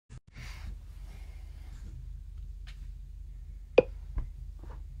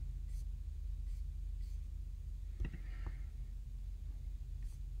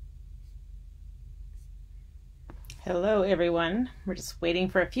Hello everyone. We're just waiting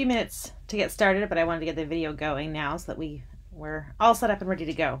for a few minutes to get started, but I wanted to get the video going now so that we're all set up and ready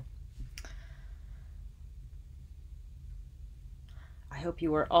to go. I hope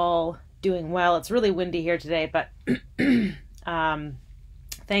you are all doing well. It's really windy here today, but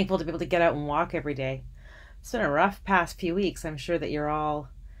thankful to be able to get out and walk every day. It's been a rough past few weeks. I'm sure that you're all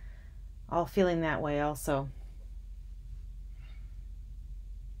feeling that way also.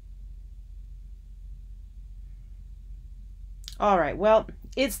 All right, well,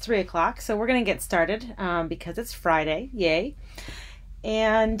 it's 3 o'clock, so we're going to get started because it's Friday, yay.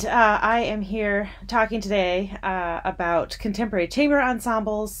 And I am here talking today about contemporary chamber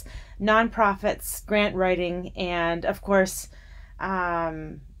ensembles, nonprofits, grant writing, and of course,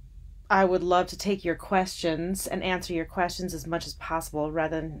 I would love to take your questions and answer your questions as much as possible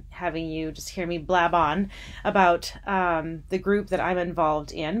rather than having you just hear me blab on about the group that I'm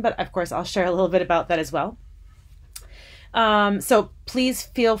involved in. But of course, I'll share a little bit about that as well. So please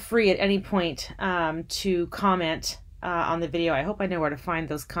feel free at any point to comment on the video. I hope I know where to find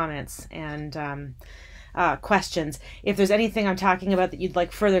those comments and questions. If there's anything I'm talking about that you'd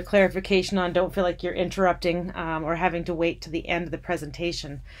like further clarification on, don't feel like you're interrupting or having to wait to the end of the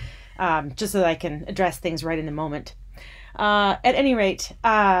presentation, just so that I can address things right in the moment. At any rate,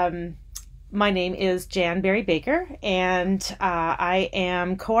 my name is Jan Barry Baker, and I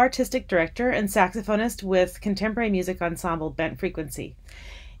am co-artistic director and saxophonist with contemporary music ensemble Bent Frequency.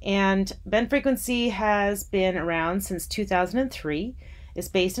 And Bent Frequency has been around since 2003. It's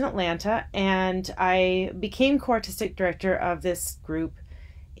based in Atlanta, and I became co-artistic director of this group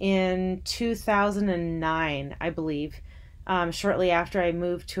in 2009, I believe, shortly after I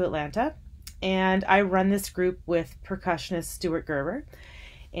moved to Atlanta. And I run this group with percussionist Stuart Gerber.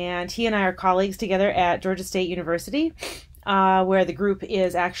 And he and I are colleagues together at Georgia State University, where the group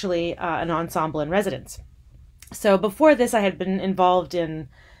is actually an ensemble in residence. So before this, I had been involved in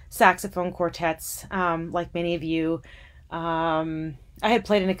saxophone quartets, like many of you. I had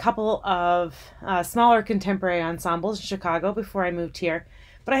played in a couple of smaller contemporary ensembles in Chicago before I moved here,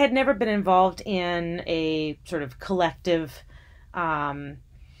 but I had never been involved in a sort of collective, a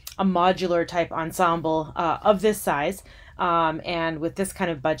modular type ensemble of this size. And with this kind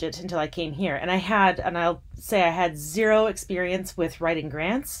of budget until I came here. And I'll say I had zero experience with writing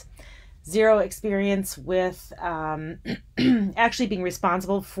grants, zero experience with actually being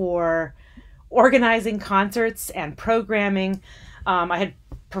responsible for organizing concerts and programming. I had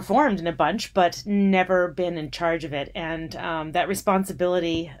performed in a bunch, but never been in charge of it. And that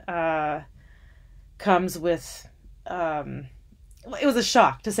responsibility comes with... it was a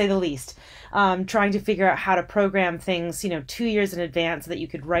shock, to say the least, trying to figure out how to program things, 2 years in advance so that you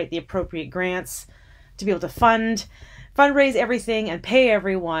could write the appropriate grants to be able to fundraise everything and pay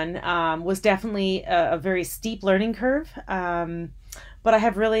everyone was definitely a very steep learning curve. But I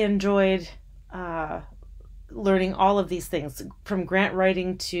have really enjoyed learning all of these things, from grant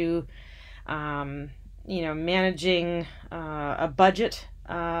writing to, managing a budget,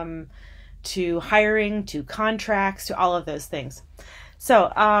 to hiring, to contracts, to all of those things.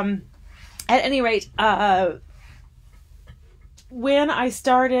 So at any rate, when I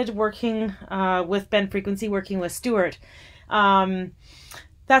started working with Bent Frequency, working with Stuart,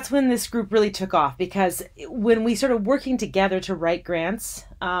 that's when this group really took off, because when we started working together to write grants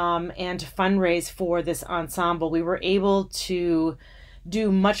and to fundraise for this ensemble, we were able to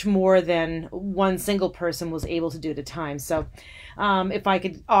do much more than one single person was able to do at a time. So if I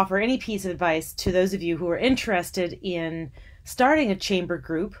could offer any piece of advice to those of you who are interested in starting a chamber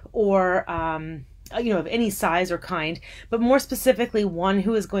group, or of any size or kind, but more specifically one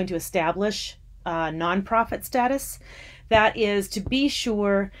who is going to establish nonprofit status, that is to be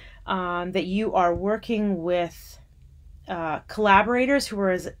sure that you are working with collaborators who are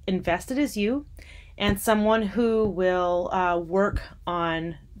as invested as you, and someone who will work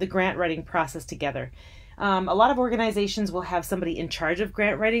on the grant writing process together. A lot of organizations will have somebody in charge of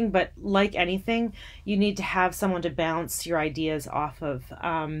grant writing, but like anything, you need to have someone to bounce your ideas off of.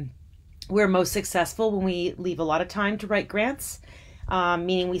 We're most successful when we leave a lot of time to write grants,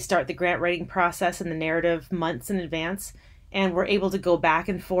 meaning we start the grant writing process and the narrative months in advance, and we're able to go back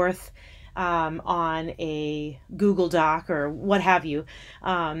and forth on a Google Doc or what have you,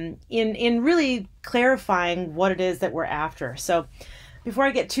 in really clarifying what it is that we're after. So before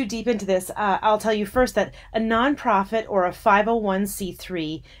I get too deep into this, I'll tell you first that a nonprofit or a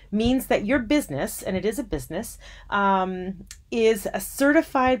 501c3 means that your business, and it is a business, is a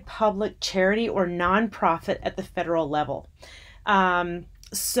certified public charity or nonprofit at the federal level.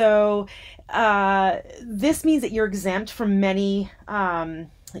 So this means that you're exempt from many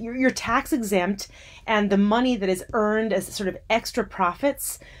you're tax exempt, and the money that is earned as sort of extra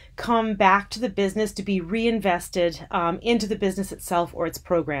profits come back to the business to be reinvested into the business itself or its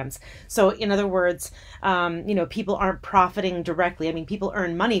programs. So in other words, people aren't profiting directly. I mean, people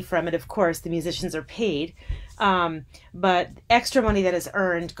earn money from it, of course, the musicians are paid, but extra money that is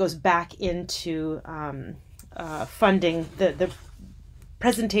earned goes back into funding the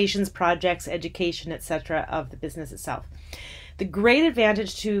presentations, projects, education, etc. of the business itself. The great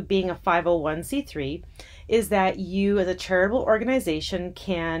advantage to being a 501c3 is that you, as a charitable organization,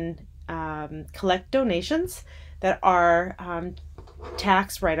 can collect donations that are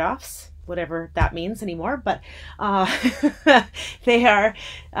tax write-offs, whatever that means anymore, but they are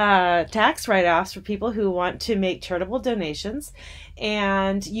tax write-offs for people who want to make charitable donations,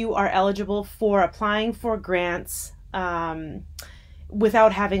 and you are eligible for applying for grants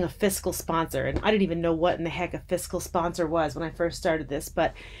without having a fiscal sponsor. And I didn't even know what in the heck a fiscal sponsor was when I first started this,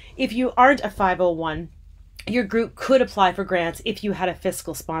 but if you aren't a 501, your group could apply for grants if you had a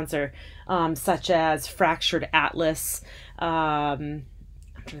fiscal sponsor, such as Fractured Atlas. I'm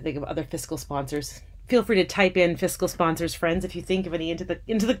trying to think of other fiscal sponsors. Feel free to type in fiscal sponsors, friends, if you think of any into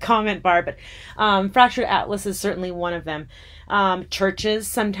the comment bar. But Fractured Atlas is certainly one of them. Churches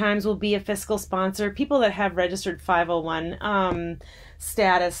sometimes will be a fiscal sponsor. People that have registered 501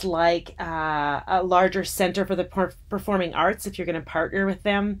 status, like a larger center for the performing arts, if you're going to partner with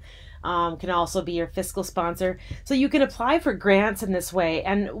them, can also be your fiscal sponsor. So you can apply for grants in this way.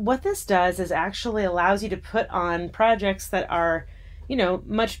 And what this does is actually allows you to put on projects that are,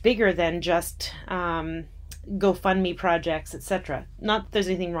 much bigger than just GoFundMe projects, etc. Not that there's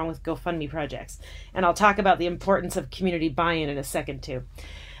anything wrong with GoFundMe projects. And I'll talk about the importance of community buy-in in a second too.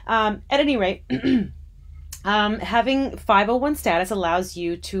 At any rate, having 501 status allows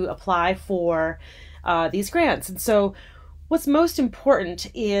you to apply for these grants. And so what's most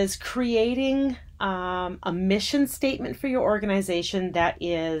important is creating a mission statement for your organization that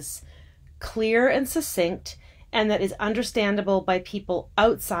is clear and succinct, and that is understandable by people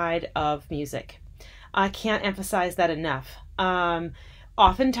outside of music. I can't emphasize that enough.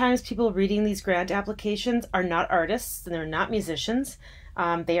 Oftentimes people reading these grant applications are not artists and they're not musicians.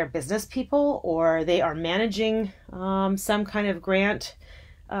 They are business people, or they are managing some kind of grant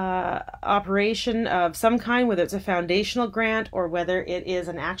operation of some kind, whether it's a foundational grant or whether it is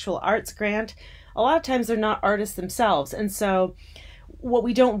an actual arts grant. A lot of times they're not artists themselves. And so what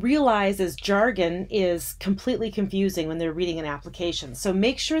we don't realize is jargon is completely confusing when they're reading an application. So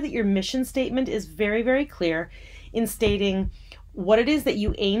make sure that your mission statement is very, very clear in stating what it is that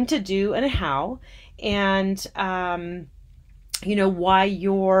you aim to do and how, and why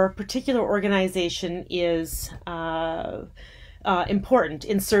your particular organization is important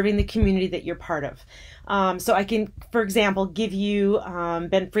in serving the community that you're part of. So I can, for example, give you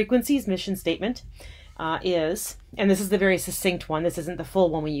Bent Frequency's mission statement. Is, and this is the very succinct one, this isn't the full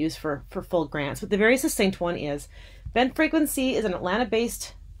one we use for full grants, but the very succinct one is, Bent Frequency is an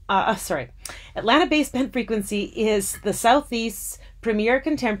Atlanta-based Bent Frequency is the Southeast's premier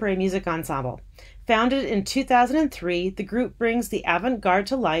contemporary music ensemble. Founded in 2003, the group brings the avant-garde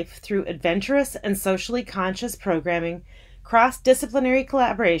to life through adventurous and socially conscious programming, cross-disciplinary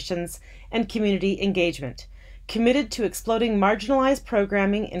collaborations, and community engagement. Committed to exploding marginalized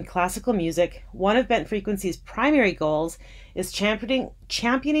programming in classical music, one of Bent Frequency's primary goals is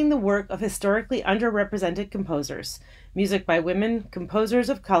championing the work of historically underrepresented composers, music by women, composers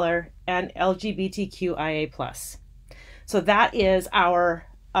of color, and LGBTQIA+. So that is our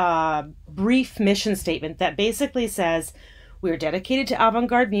brief mission statement that basically says we are dedicated to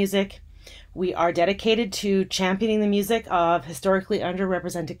avant-garde music. We are dedicated to championing the music of historically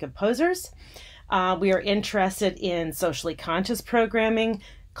underrepresented composers. We are interested in socially conscious programming,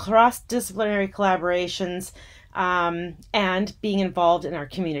 cross-disciplinary collaborations, and being involved in our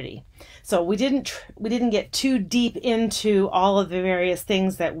community. So we didn't get too deep into all of the various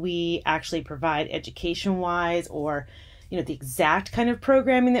things that we actually provide education-wise, or the exact kind of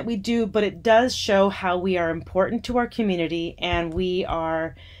programming that we do, but it does show how we are important to our community, and we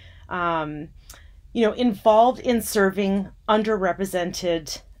are involved in serving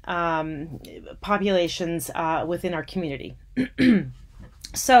underrepresented populations within our community.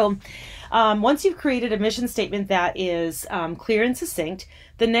 So once you've created a mission statement that is clear and succinct,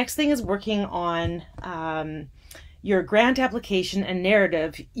 the next thing is working on your grant application and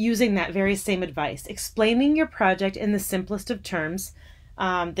narrative using that very same advice, explaining your project in the simplest of terms,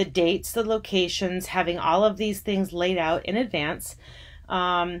 the dates, the locations, having all of these things laid out in advance.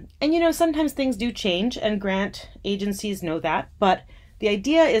 And sometimes things do change, and grant agencies know that, but the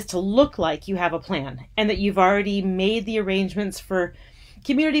idea is to look like you have a plan and that you've already made the arrangements for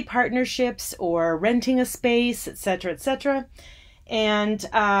community partnerships or renting a space, etc., etc., and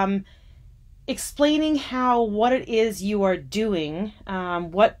explaining what it is you are doing,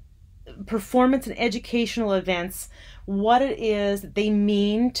 what performance and educational events, what it is that they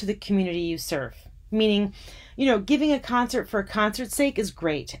mean to the community you serve. Meaning, giving a concert for a concert's sake is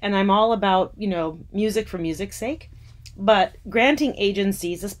great, and I'm all about, music for music's sake. But granting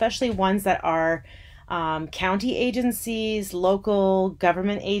agencies, especially ones that are county agencies, local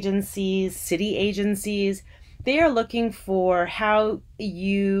government agencies, city agencies, they are looking for how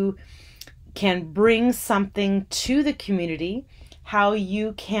you can bring something to the community, how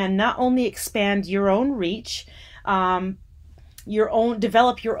you can not only expand your own reach,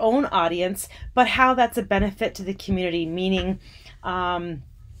 develop your own audience, but how that's a benefit to the community, meaning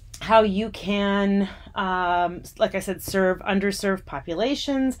how you can, like I said, serve underserved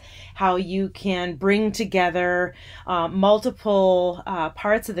populations, how you can bring together multiple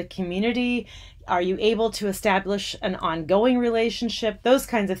parts of the community. Are you able to establish an ongoing relationship? Those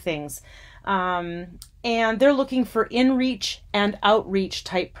kinds of things. And they're looking for in-reach and outreach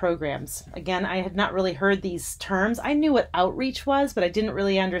type programs. Again, I had not really heard these terms. I knew what outreach was, but I didn't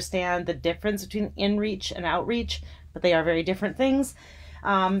really understand the difference between in-reach and outreach, but they are very different things,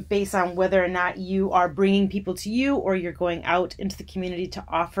 based on whether or not you are bringing people to you or you're going out into the community to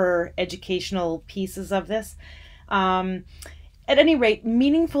offer educational pieces of this. At any rate,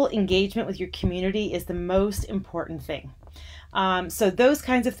 meaningful engagement with your community is the most important thing. So those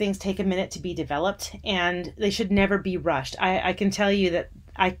kinds of things take a minute to be developed, and they should never be rushed. I can tell you that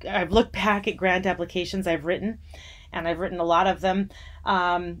I've looked back at grant applications I've written, and I've written a lot of them.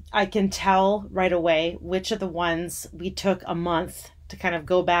 I can tell right away which of the ones we took a month to kind of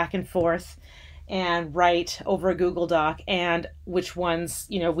go back and forth and write over a Google Doc, and which ones,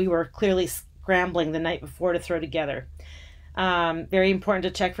 we were clearly scrambling the night before to throw together. Very important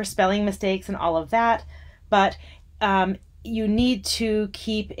to check for spelling mistakes and all of that, but you need to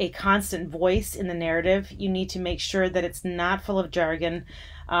keep a constant voice in the narrative. You need to make sure that it's not full of jargon.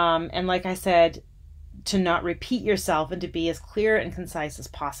 And like I said, to not repeat yourself and to be as clear and concise as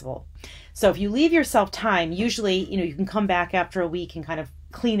possible. So if you leave yourself time, usually, you can come back after a week and kind of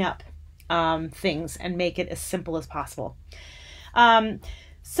clean up things and make it as simple as possible.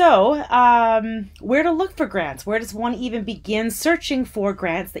 So where to look for grants? Where does one even begin searching for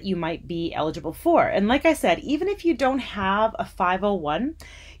grants that you might be eligible for? And like I said, even if you don't have a 501,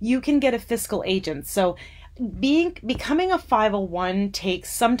 you can get a fiscal agent. So becoming a 501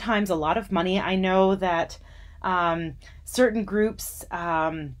 takes sometimes a lot of money. I know that certain groups,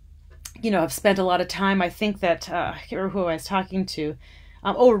 have spent a lot of time. I think that, I can't remember who I was talking to.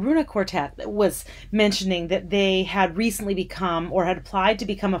 Runa Quartet was mentioning that they had recently become or had applied to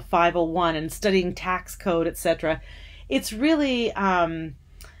become a 501 and studying tax code, etc. It's really,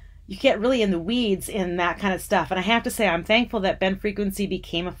 you get really in the weeds in that kind of stuff. And I have to say, I'm thankful that Bend Frequency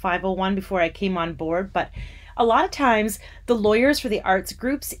became a 501 before I came on board. But a lot of times, the lawyers for the arts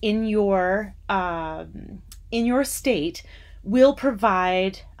groups in your state will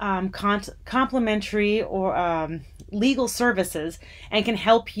provide complimentary or legal services and can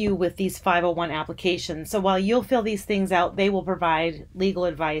help you with these 501 applications. So while you'll fill these things out, they will provide legal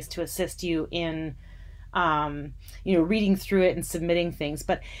advice to assist you in, reading through it and submitting things.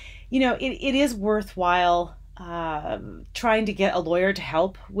 But, it is worthwhile trying to get a lawyer to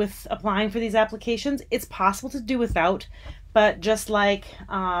help with applying for these applications. It's possible to do without, but just like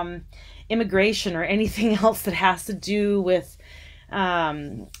immigration or anything else that has to do with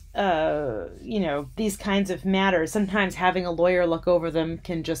these kinds of matters, sometimes having a lawyer look over them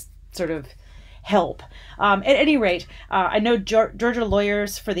can just sort of help. At any rate, I know Georgia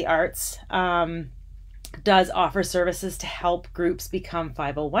Lawyers for the Arts does offer services to help groups become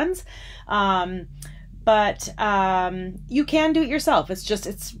 501s. But you can do it yourself.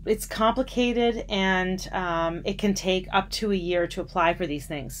 It's complicated, and it can take up to a year to apply for these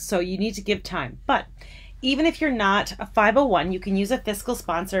things. So you need to give time. But even if you're not a 501, you can use a fiscal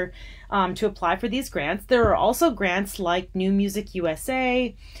sponsor to apply for these grants. There are also grants like New Music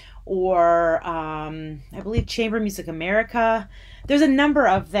USA or I believe Chamber Music America. There's a number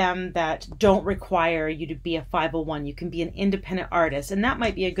of them that don't require you to be a 501. You can be an independent artist, and that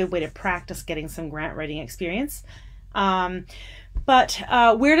might be a good way to practice getting some grant writing experience. But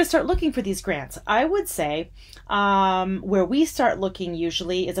where to start looking for these grants? I would say where we start looking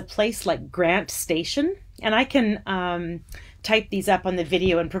usually is a place like Grant Station, and I can type these up on the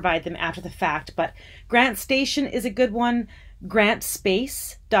video and provide them after the fact, but Grant Station is a good one.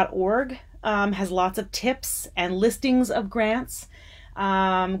 Grantspace.org has lots of tips and listings of grants.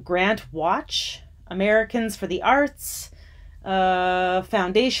 Grant Watch, Americans for the Arts,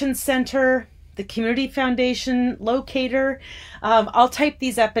 Foundation Center, the Community Foundation Locator. I'll type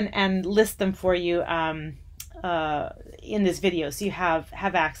these up and list them for you in this video, so you have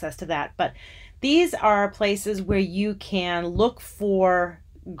access to that. But these are places where you can look for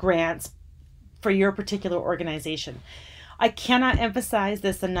grants for your particular organization. I cannot emphasize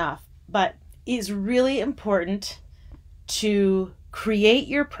this enough, but it's really important to create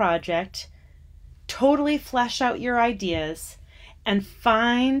your project, totally flesh out your ideas, and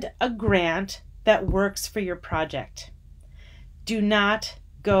find a grant that works for your project. Do not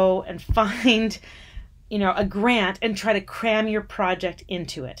go and find, a grant and try to cram your project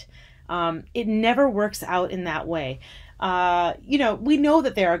into it. It never works out in that way. We know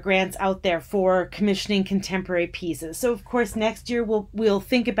that there are grants out there for commissioning contemporary pieces. So of course next year we'll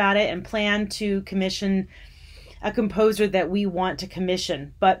think about it and plan to commission a composer that we want to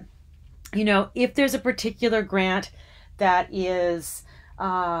commission. But if there's a particular grant that is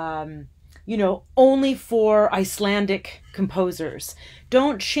only for Icelandic composers,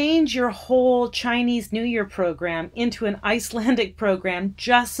 don't change your whole Chinese New Year program into an Icelandic program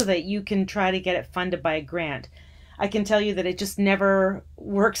just so that you can try to get it funded by a grant. I can tell you that it just never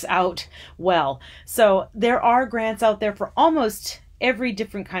works out well. So there are grants out there for almost every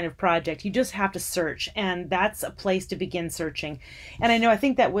different kind of project. You just have to search, and that's a place to begin searching. And I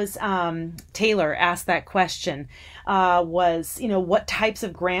think that was Taylor asked that question, what types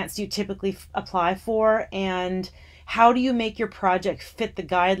of grants do you typically apply for, and how do you make your project fit the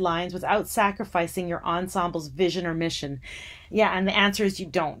guidelines without sacrificing your ensemble's vision or mission? Yeah, and the answer is you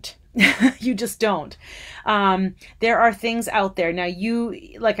don't. You just don't. There are things out there. Now,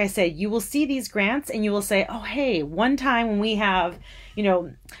 like I said, you will see these grants and you will say, oh, hey, one day when we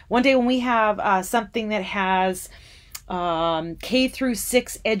have something that has K through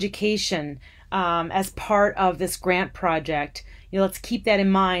 6 education as part of this grant project, let's keep that in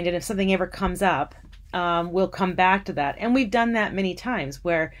mind. And if something ever comes up, we'll come back to that. And we've done that many times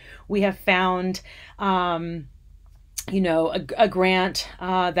where we have found a grant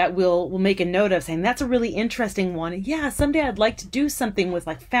that we'll make a note of, saying that's a really interesting one. Yeah, someday I'd like to do something with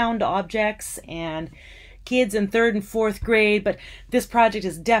like found objects and kids in 3rd and 4th grade, but this project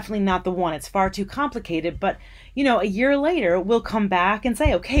is definitely not the one. It's far too complicated. But a year later we'll come back and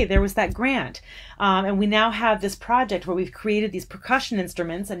say, okay, there was that grant, and we now have this project where we've created these percussion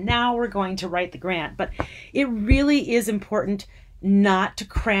instruments, and now we're going to write the grant. But it really is important not to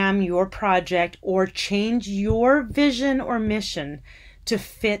cram your project or change your vision or mission to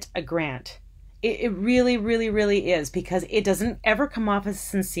fit a grant. It really, really, really is, because it doesn't ever come off as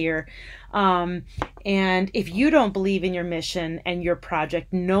sincere. And if you don't believe in your mission and your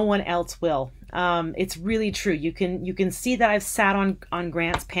project, no one else will. It's really true. You can see that I've sat on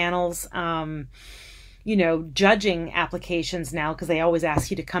grants panels, judging applications now, because they always ask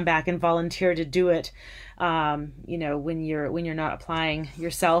you to come back and volunteer to do it. When you're not applying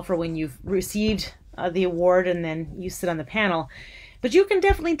yourself, or when you've received the award and then you sit on the panel. But you can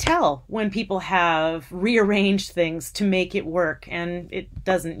definitely tell when people have rearranged things to make it work, and it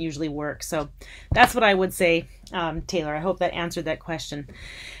doesn't usually work. So that's what I would say, Taylor. I hope that answered that question.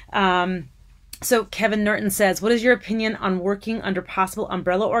 So Kevin Norton says, what is your opinion on working under possible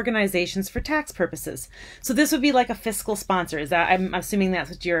umbrella organizations for tax purposes? So this would be like a fiscal sponsor. I'm assuming that's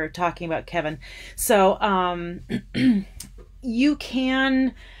what you're talking about, Kevin. So you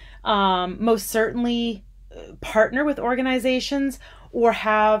can most certainly partner with organizations, or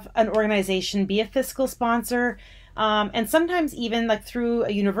have an organization be a fiscal sponsor. And sometimes even like through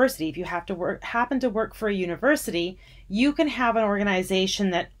a university, if you happen to work for a university, you can have an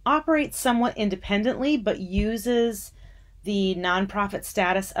organization that operates somewhat independently but uses the nonprofit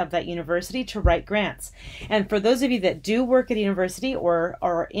status of that university to write grants. And for those of you that do work at a university or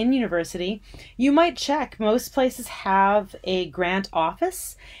are in university, you might check. Most places have a grant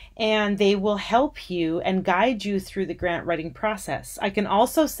office, and they will help you and guide you through the grant writing process. I can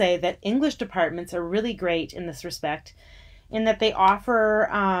also say that English departments are really great in this respect, in that they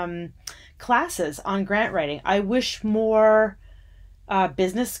offer classes on grant writing. I wish more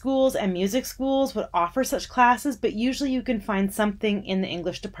business schools and music schools would offer such classes, but usually you can find something in the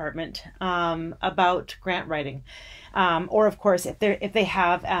English department about grant writing. Or of course, if they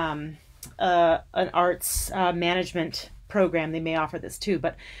have an arts management program, they may offer this too.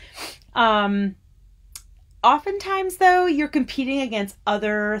 But oftentimes though, you're competing against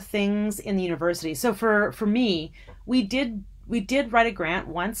other things in the university. So for me, we did write a grant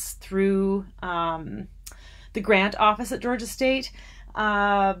once through the grant office at Georgia State.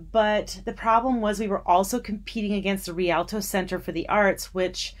 But the problem was we were also competing against the Rialto Center for the Arts,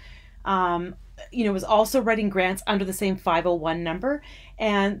 which was also writing grants under the same 501 number.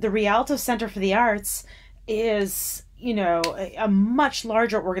 And the Rialto Center for the Arts is, a much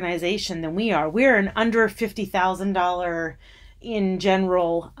larger organization than we are. We're an under $50,000 in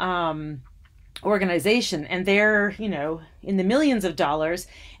general organization, and they're, in the millions of dollars.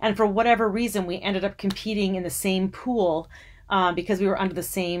 And for whatever reason, we ended up competing in the same pool because we were under the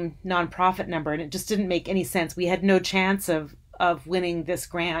same nonprofit number, and it just didn't make any sense. We had no chance of winning this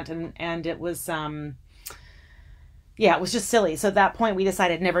grant, and it was it was just silly. So at that point we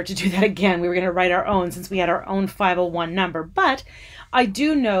decided never to do that again. We were going to write our own, since we had our own 501 number. But I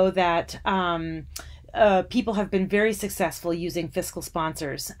do know that people have been very successful using fiscal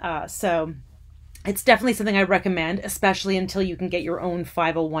sponsors, so it's definitely something I recommend, especially until you can get your own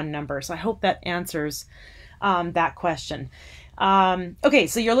 501 number. So I hope that answers that question. Okay,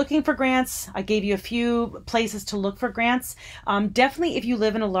 so you're looking for grants. I gave you a few places to look for grants. Definitely, if you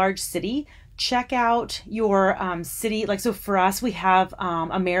live in a large city, check out your city. Like, so for us, we have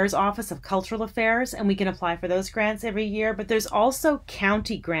a mayor's office of cultural affairs, and we can apply for those grants every year. But there's also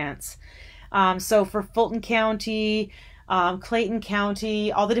county grants. So for Fulton County, Clayton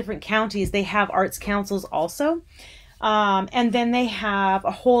County, all the different counties, they have arts councils also. And then they have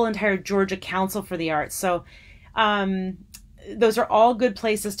a whole entire Georgia Council for the Arts. So those are all good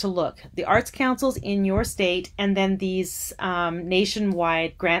places to look. The arts councils in your state, and then these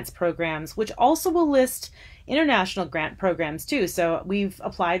nationwide grants programs, which also will list international grant programs too. So we've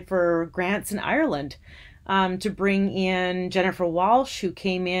applied for grants in Ireland to bring in Jennifer Walsh, who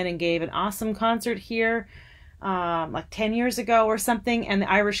came in and gave an awesome concert here like 10 years ago or something. And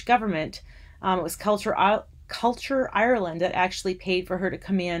the Irish government, it was Culture Ireland, that actually paid for her to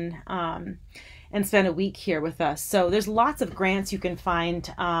come in and spend a week here with us. So there's lots of grants you can find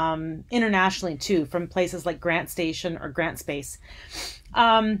internationally too, from places like Grant Station or Grant Space.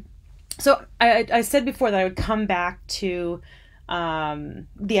 So I said before that I would come back to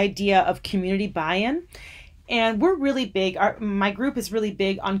the idea of community buy-in. And we're really big, my group is really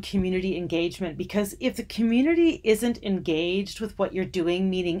big on community engagement, because if the community isn't engaged with what you're doing,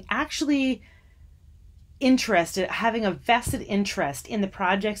 meaning actually interested, having a vested interest in the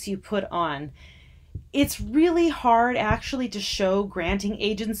projects you put on, it's really hard actually to show granting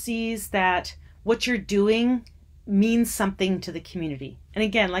agencies that what you're doing means something to the community. And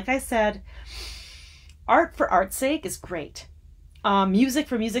again, like I said, art for art's sake is great. Music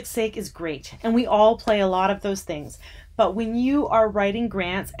for music's sake is great. And we all play a lot of those things. But when you are writing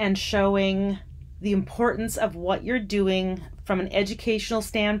grants and showing the importance of what you're doing from an educational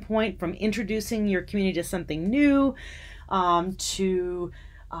standpoint, from introducing your community to something new, to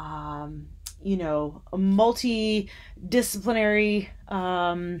multidisciplinary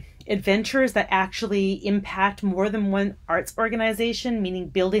adventures that actually impact more than one arts organization, meaning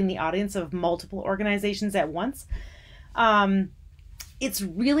building the audience of multiple organizations at once. It's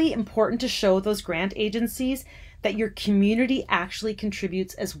really important to show those grant agencies that your community actually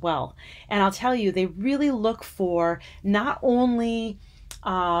contributes as well. And I'll tell you, they really look for not only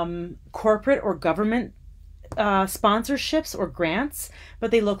corporate or government sponsorships or grants, but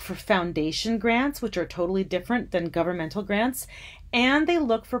they look for foundation grants, which are totally different than governmental grants, and they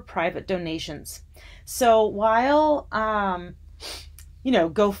look for private donations. So while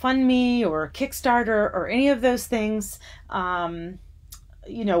GoFundMe or Kickstarter or any of those things,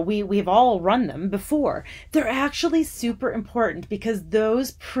 we've all run them before, they're actually super important because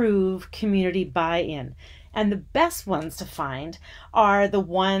those prove community buy-in. And the best ones to find are the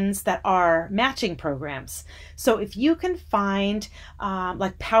ones that are matching programs. So if you can find,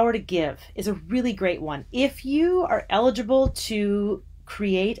 like Power to Give is a really great one. If you are eligible to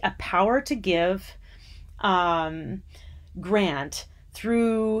create a Power to Give grant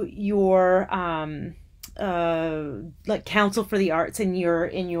through your like Council for the Arts in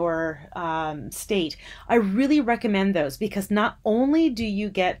your state, I really recommend those, because not only do you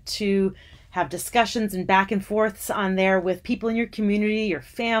get to have discussions and back and forths on there with people in your community, your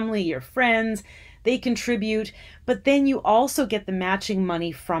family, your friends, they contribute, but then you also get the matching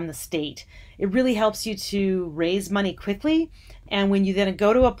money from the state. It really helps you to raise money quickly. And when you then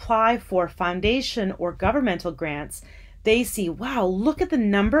go to apply for foundation or governmental grants, they see, wow, look at the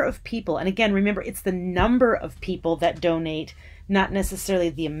number of people. And again, remember, it's the number of people that donate, not necessarily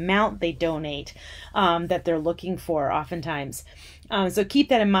the amount they donate, that they're looking for oftentimes. So keep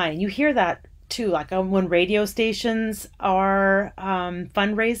that in mind. You hear that too, like when radio stations are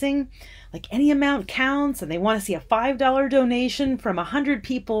fundraising, like any amount counts, and they want to see a $5 donation from 100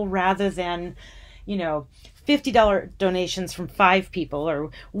 people rather than, $50 donations from 5 people or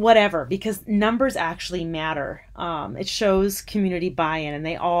whatever, because numbers actually matter. It shows community buy-in, and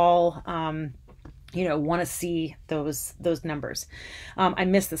they all want to see those numbers. I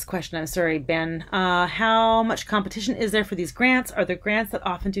missed this question. I'm sorry, Ben. How much competition is there for these grants? Are there grants that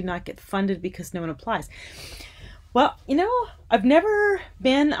often do not get funded because no one applies? Well, I've never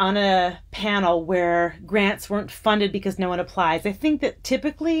been on a panel where grants weren't funded because no one applies. I think that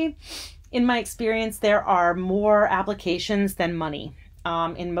typically, in my experience, there are more applications than money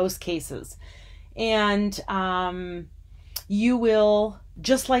in most cases. And you will,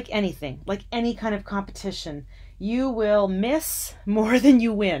 just like anything, like any kind of competition, you will miss more than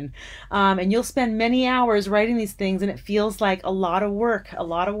you win. And you'll spend many hours writing these things and it feels like a lot of work.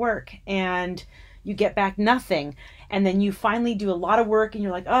 And you get back nothing. And then you finally do a lot of work and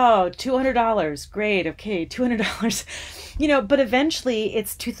you're like, oh, $200. Great. Okay. $200, but eventually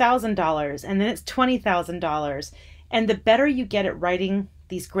it's $2,000 and then it's $20,000. And the better you get at writing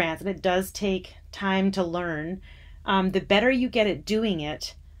these grants, and it does take time to learn, the better you get at doing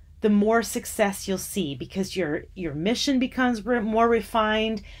it, the more success you'll see, because your mission becomes more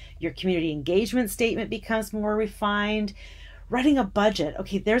refined, your community engagement statement becomes more refined. Writing a budget,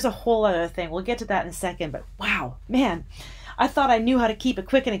 okay, there's a whole other thing. We'll get to that in a second, but wow, man, I thought I knew how to keep a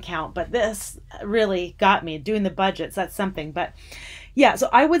Quicken account, but this really got me. Doing the budgets, that's something. But yeah, so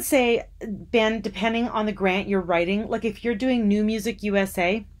I would say, Ben, depending on the grant you're writing, like if you're doing New Music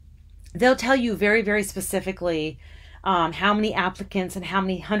USA, they'll tell you very, very specifically how many applicants and how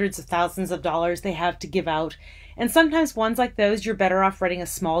many hundreds of thousands of dollars they have to give out. And sometimes ones like those, you're better off writing a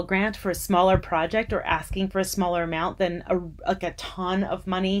small grant for a smaller project or asking for a smaller amount than a ton of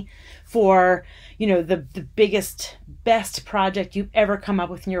money for, the biggest, best project you've ever come up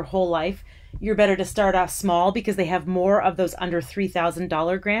with in your whole life. You're better to start off small because they have more of those under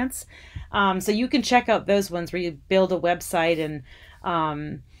 $3,000 grants. So you can check out those ones where you build a website and,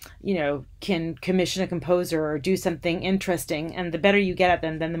 can commission a composer or do something interesting. And the better you get at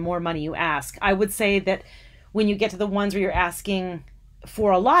them, then the more money you ask. I would say that when you get to the ones where you're asking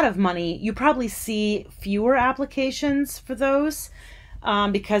for a lot of money, you probably see fewer applications for those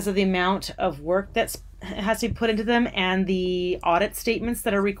because of the amount of work that has to be put into them and the audit statements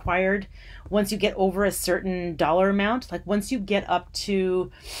that are required once you get over a certain dollar amount. Like once you get up to,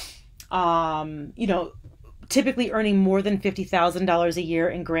 typically earning more than $50,000 a year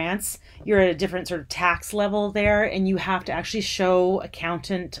in grants, you're at a different sort of tax level there, and you have to actually show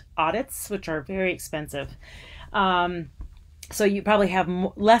accountant audits, which are very expensive. So you probably have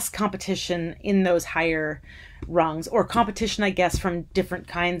less competition in those higher rungs, or competition, I guess, from different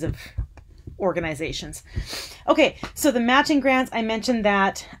kinds of organizations. Okay, so the matching grants, I mentioned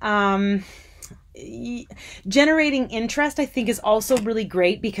that. Generating interest, I think, is also really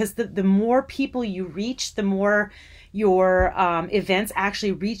great because the more people you reach, the more your events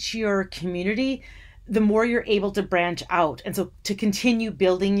actually reach your community, the more you're able to branch out. And so to continue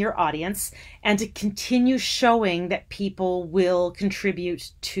building your audience and to continue showing that people will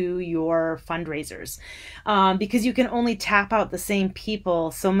contribute to your fundraisers. Because you can only tap out the same people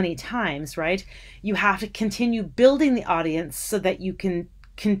so many times, right? You have to continue building the audience so that you can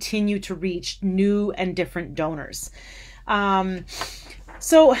continue to reach new and different donors.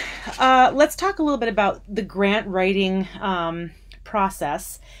 So let's talk a little bit about the grant writing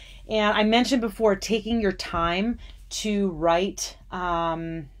process. And I mentioned before, taking your time to write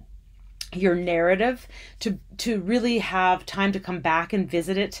your narrative, to really have time to come back and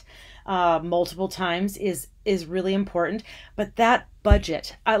visit it multiple times is really important. But that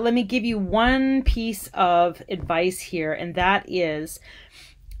budget, let me give you one piece of advice here, and that is,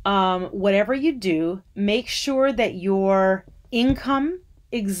 whatever you do, make sure that your income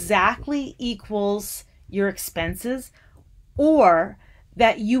exactly equals your expenses, or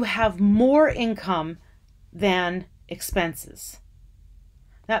that you have more income than expenses.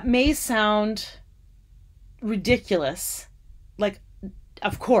 That may sound ridiculous, like,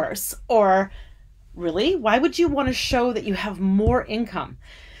 of course, or really, why would you want to show that you have more income?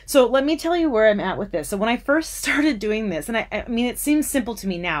 So let me tell you where I'm at with this. So when I first started doing this, and I mean, it seems simple to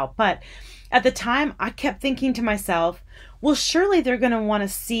me now, but at the time I kept thinking to myself, well, surely they're going to want to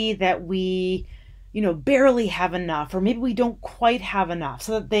see that we, barely have enough, or maybe we don't quite have enough,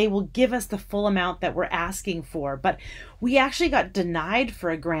 so that they will give us the full amount that we're asking for. But we actually got denied for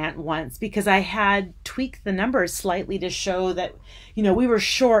a grant once because I had tweaked the numbers slightly to show that, we were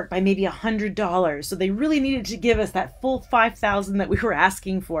short by maybe $100. So they really needed to give us that full $5,000 that we were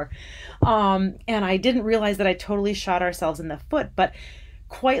asking for. And I didn't realize that I totally shot ourselves in the foot. But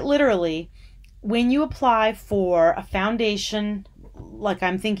quite literally, when you apply for a foundation, like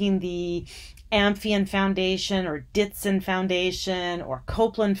I'm thinking the Amphion Foundation or Ditson Foundation or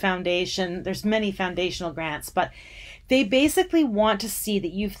Copeland Foundation. There's many foundational grants, but they basically want to see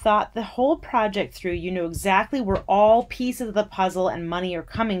that you've thought the whole project through. You know exactly where all pieces of the puzzle and money are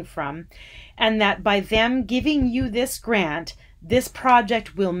coming from, and that by them giving you this grant, this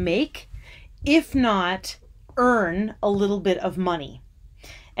project will make, if not earn, a little bit of money.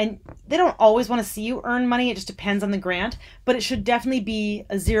 And they don't always want to see you earn money. It just depends on the grant, but it should definitely be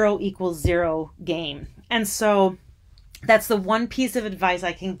a 0 = 0 game. And so that's the one piece of advice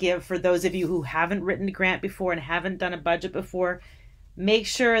I can give for those of you who haven't written a grant before and haven't done a budget before. Make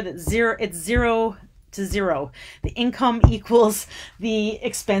sure that it's 0 to 0. The income equals the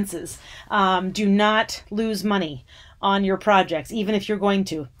expenses. Do not lose money on your projects, even if you're going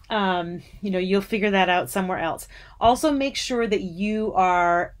to. You'll figure that out somewhere else. Also, make sure that you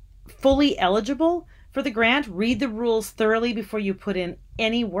are fully eligible for the grant. Read the rules thoroughly before you put in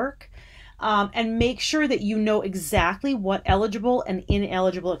any work. And make sure that you know exactly what eligible and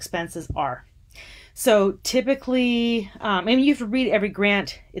ineligible expenses are. So typically, you have to read every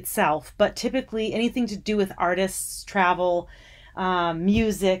grant itself, but typically anything to do with artists, travel,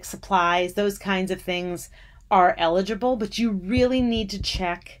 music, supplies, those kinds of things are eligible, but you really need to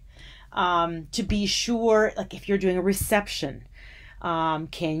check to be sure, like if you're doing a reception,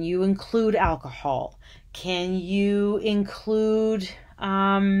 can you include alcohol? Can you include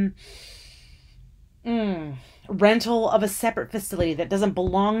rental of a separate facility that doesn't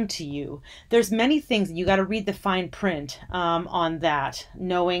belong to you? There's many things, and you got to read the fine print on that,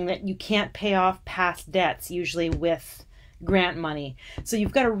 knowing that you can't pay off past debts usually with grant money. So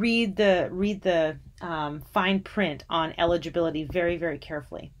you've got to read the fine print on eligibility very, very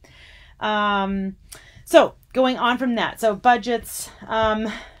carefully. So going on from that, so budgets,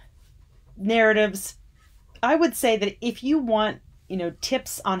 narratives, I would say that if you want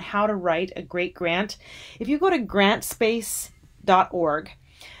tips on how to write a great grant, if you go to grantspace.org,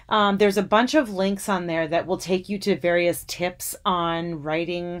 there's a bunch of links on there that will take you to various tips on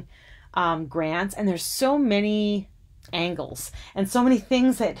writing grants, and there's so many angles and so many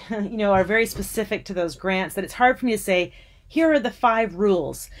things that are very specific to those grants that it's hard for me to say here are the 5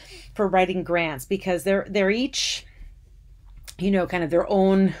 rules for writing grants, because they're each kind of their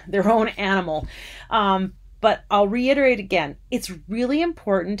own animal. But I'll reiterate again, it's really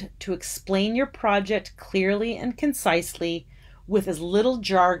important to explain your project clearly and concisely with as little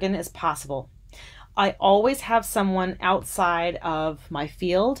jargon as possible. I always have someone outside of my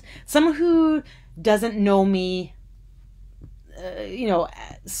field, someone who doesn't know me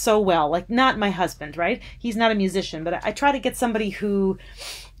so well, like not my husband, right? He's not a musician, but I try to get somebody who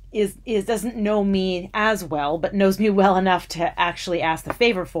doesn't know me as well, but knows me well enough to actually ask the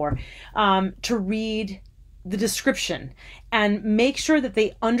favor for, to read the description and make sure that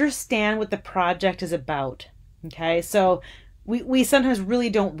they understand what the project is about. Okay, so we sometimes really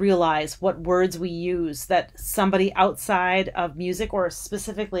don't realize what words we use that somebody outside of music, or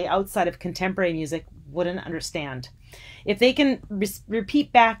specifically outside of contemporary music, wouldn't understand. If they can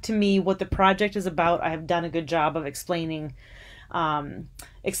repeat back to me what the project is about, I have done a good job of explaining in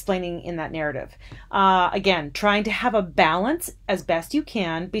that narrative. Again, trying to have a balance as best you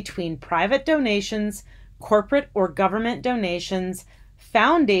can between private donations, corporate or government donations,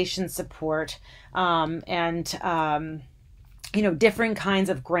 foundation support, and different kinds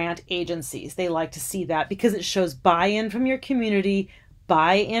of grant agencies. They like to see that because it shows buy-in from your community,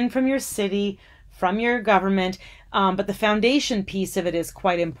 buy-in from your city, from your government, but the foundation piece of it is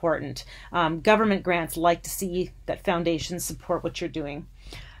quite important. Government grants like to see that foundations support what you're doing.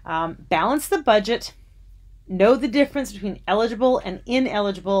 Balance the budget, know the difference between eligible and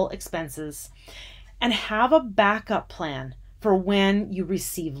ineligible expenses, and have a backup plan for when you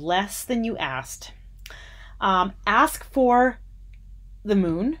receive less than you asked. Ask for the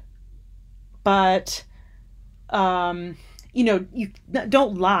moon, but you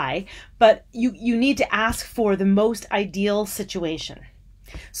don't lie, but you need to ask for the most ideal situation.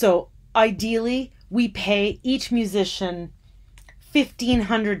 So ideally, we pay each musician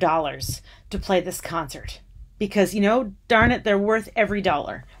 $1,500 to play this concert, because darn it, they're worth every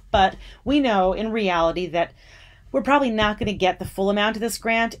dollar. But we know in reality that we're probably not going to get the full amount of this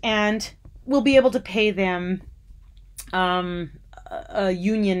grant, and we'll be able to pay them a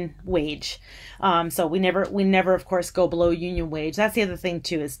union wage. So we never of course go below union wage. That's the other thing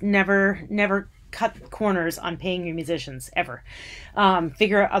too, is never cut corners on paying your musicians ever.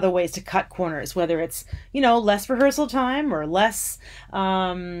 Figure out other ways to cut corners, whether it's less rehearsal time or less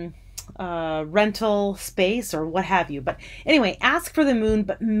rental space or what have you. But anyway, ask for the moon,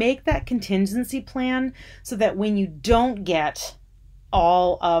 but make that contingency plan so that when you don't get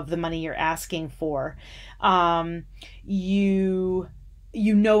all of the money you're asking for. You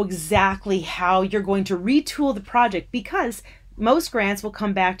know exactly how you're going to retool the project, because most grants will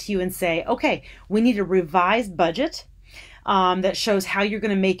come back to you and say, okay, we need a revised budget that shows how you're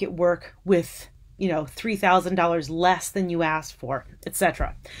going to make it work with, $3,000 less than you asked for,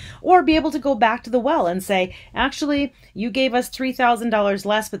 etc. Or be able to go back to the well and say, actually, you gave us $3,000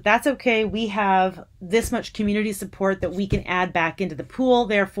 less, but that's okay. We have this much community support that we can add back into the pool.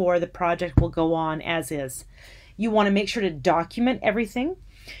 Therefore, the project will go on as is. You want to make sure to document everything.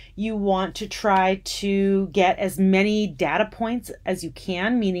 You want to try to get as many data points as you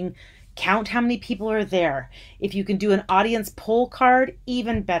can, meaning count how many people are there. If you can do an audience poll card,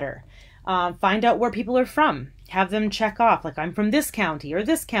 even better. Find out where people are from. Have them check off, like, I'm from this county or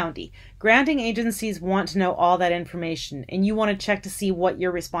this county. Granting agencies want to know all that information, and you want to check to see what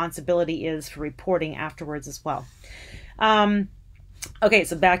your responsibility is for reporting afterwards as well. Okay,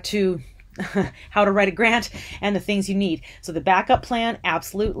 so back to how to write a grant and the things you need. So the backup plan,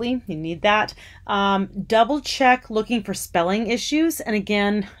 absolutely, you need that. Double check looking for spelling issues. And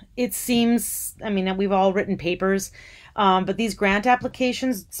again, it seems, we've all written papers, but these grant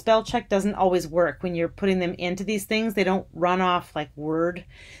applications, spell check doesn't always work when you're putting them into these things. They don't run off like Word.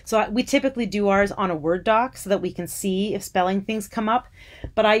 So we typically do ours on a Word doc so that we can see if spelling things come up.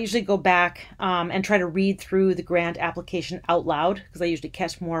 But I usually go back and try to read through the grant application out loud, because I usually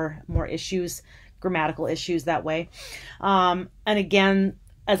catch more issues, grammatical issues that way. And again,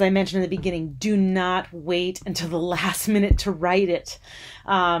 as I mentioned in the beginning, do not wait until the last minute to write it.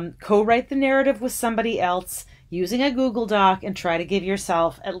 Co-write the narrative with somebody else using a Google Doc, and try to give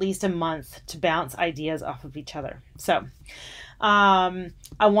yourself at least a month to bounce ideas off of each other. So I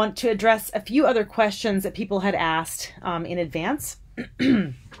want to address a few other questions that people had asked in advance.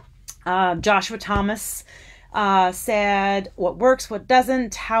 Joshua Thomas said, what works, what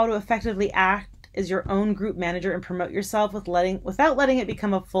doesn't, how to effectively act as your own group manager and promote yourself without letting it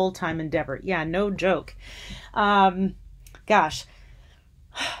become a full-time endeavor. Yeah, no joke. Gosh,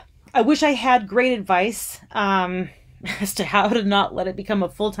 I wish I had great advice as to how to not let it become a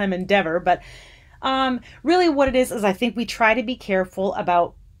full-time endeavor, but really what it is I think we try to be careful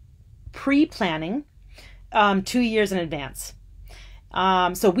about pre-planning 2 years in advance.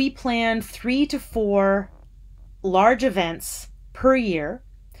 So we plan 3 to 4 large events per year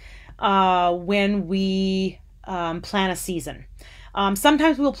when we plan a season.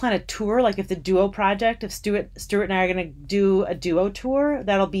 Sometimes we'll plan a tour, like if the duo project, if Stuart and I are going to do a duo tour,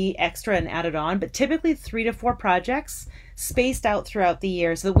 that'll be extra and added on. But typically 3 to 4 projects spaced out throughout the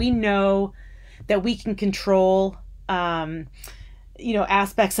year so that we know that we can control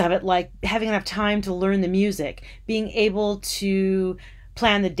aspects of it, like having enough time to learn the music, being able to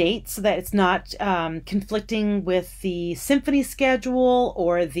plan the dates so that it's not conflicting with the symphony schedule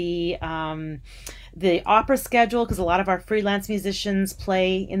or the opera schedule, because a lot of our freelance musicians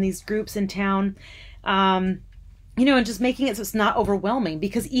play in these groups in town. And just making it so it's not overwhelming,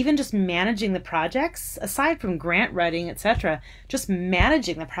 because even just managing the projects, aside from grant writing, etc., just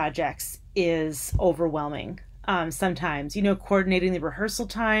managing the projects is overwhelming. Sometimes, coordinating the rehearsal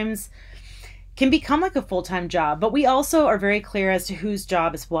times can become like a full-time job, but we also are very clear as to whose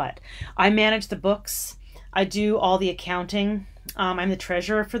job is what. I manage the books. I do all the accounting. I'm the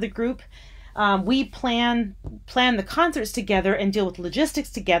treasurer for the group. We plan the concerts together and deal with logistics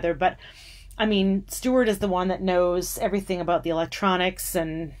together, but Stuart is the one that knows everything about the electronics,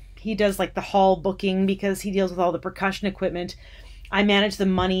 and he does like the hall booking because he deals with all the percussion equipment. I manage the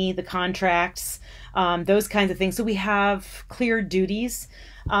money, the contracts, those kinds of things. So we have clear duties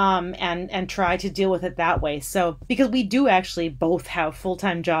and try to deal with it that way. So because we do actually both have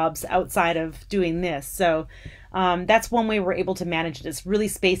full-time jobs outside of doing this. So that's one way we're able to manage it, is really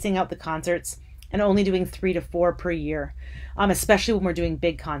spacing out the concerts and only doing 3 to 4 per year, especially when we're doing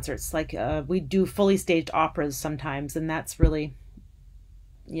big concerts. Like we do fully staged operas sometimes, and that's really,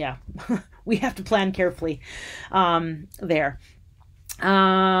 yeah, we have to plan carefully there.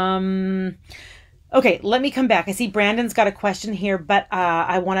 Okay, let me come back. I see Brandon's got a question here, but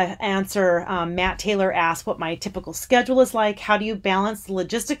I want to answer. Matt Taylor asked what my typical schedule is like. How do you balance the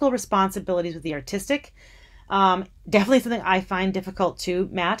logistical responsibilities with the artistic? Definitely something I find difficult too,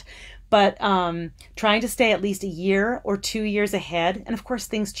 Matt, but trying to stay at least a year or 2 years ahead. And of course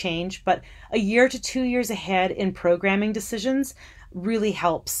things change, but a year to 2 years ahead in programming decisions really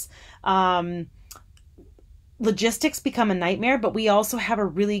helps. Logistics become a nightmare, but we also have a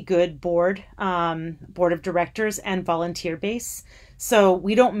really good board of directors and volunteer base. So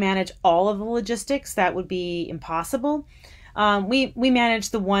we don't manage all of the logistics. That would be impossible. We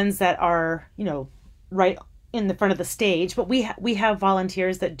manage the ones that are, right in the front of the stage, but we have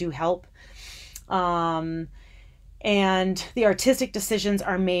volunteers that do help. And the artistic decisions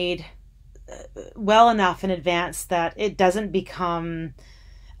are made well enough in advance that it doesn't become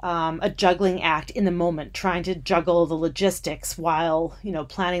a juggling act in the moment, trying to juggle the logistics while,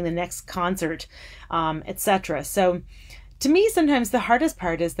 planning the next concert, etc. So to me, sometimes the hardest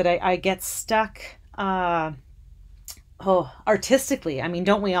part is that I get stuck artistically. I mean,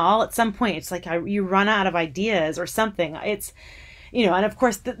 don't we all? At some point, it's like you run out of ideas or something. It's, and of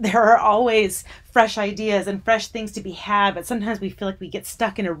course there are always fresh ideas and fresh things to be had, but sometimes we feel like we get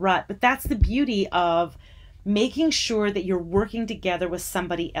stuck in a rut. But that's the beauty of making sure that you're working together with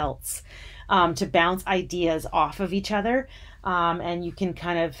somebody else to bounce ideas off of each other. And you can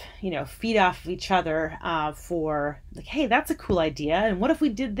kind of, feed off of each other for like, hey, that's a cool idea. And what if we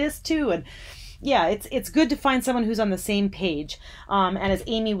did this too? And yeah, it's good to find someone who's on the same page. And as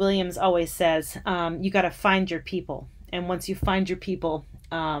Amy Williams always says, you got to find your people. And once you find your people,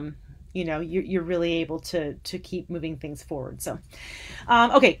 you're really able to keep moving things forward. So,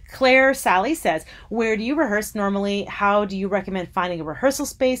 okay, Claire Sally says, where do you rehearse normally? How do you recommend finding a rehearsal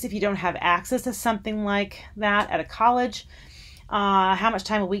space if you don't have access to something like that at a college? How much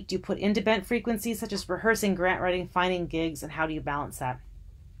time a week do you put into bent frequencies, such as rehearsing, grant writing, finding gigs, and how do you balance that?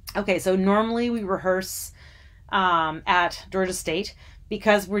 Okay, so normally we rehearse at Georgia State.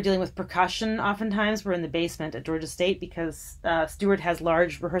 Because we're dealing with percussion, oftentimes we're in the basement at Georgia State because Stewart has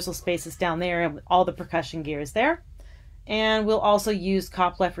large rehearsal spaces down there and all the percussion gear is there. And we'll also use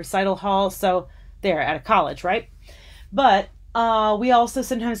Copleff Recital Hall, so there at a college, right? But we also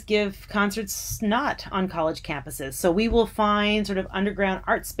sometimes give concerts not on college campuses. So we will find sort of underground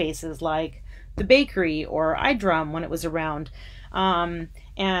art spaces like the Bakery or iDrum when it was around. And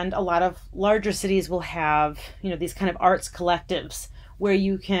a lot of larger cities will have, these kind of arts collectives where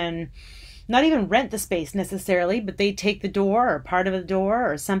you can not even rent the space necessarily, but they take the door or part of the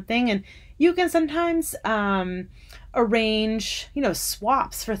door or something. And you can sometimes arrange,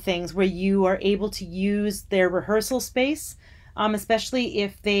 swaps for things where you are able to use their rehearsal space, especially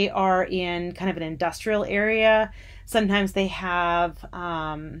if they are in kind of an industrial area. Sometimes they have,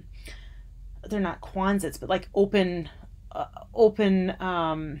 they're not quonsets, but like open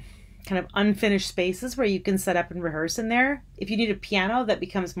kind of unfinished spaces where you can set up and rehearse in there. If you need a piano, that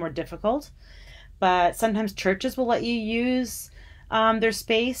becomes more difficult. But sometimes churches will let you use their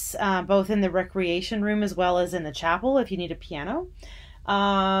space, both in the recreation room as well as in the chapel if you need a piano.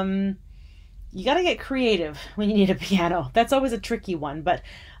 You got to get creative when you need a piano. That's always a tricky one. But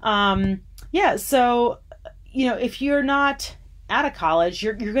yeah, so, if you're not at a college,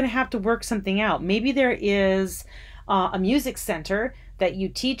 you're going to have to work something out. Maybe there is a music center that you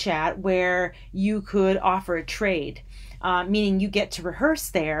teach at where you could offer a trade, meaning you get to rehearse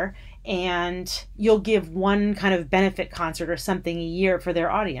there and you'll give one kind of benefit concert or something a year for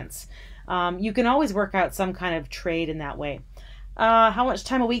their audience. You can always work out some kind of trade in that way. How much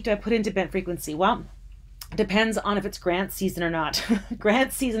time a week do I put into bent frequency? Well, it depends on if it's grant season or not.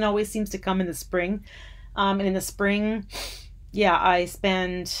 Grant season always seems to come in the spring. And in the spring, yeah, I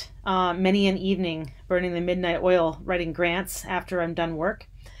spend many an evening burning the midnight oil writing grants after I'm done work.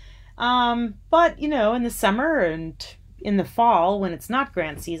 But, in the summer and in the fall when it's not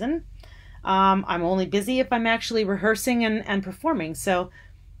grant season, I'm only busy if I'm actually rehearsing and performing. So,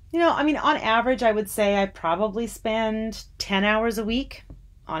 on average, I would say I probably spend 10 hours a week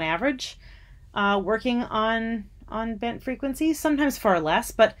on average working on bent frequencies, sometimes far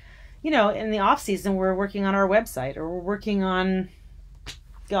less, but in the off season, we're working on our website or we're working on,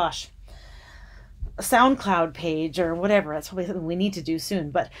 a SoundCloud page or whatever. That's probably something we need to do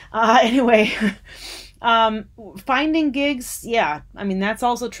soon. But anyway, finding gigs, yeah, that's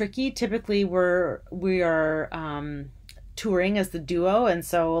also tricky. Typically, we are touring as the duo, and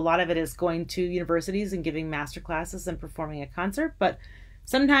so a lot of it is going to universities and giving master classes and performing a concert. But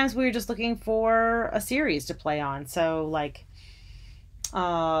sometimes we're just looking for a series to play on. So like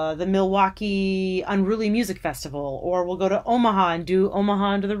the Milwaukee Unruly Music Festival, or we'll go to Omaha and do Omaha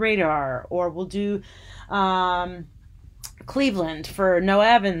Under the Radar, or we'll do Cleveland for Noah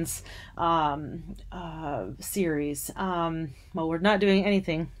Evans series. Well, we're not doing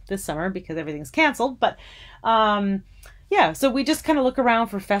anything this summer because everything's canceled, but yeah, so we just kind of look around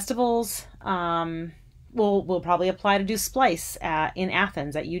for festivals. We'll probably apply to do Splice in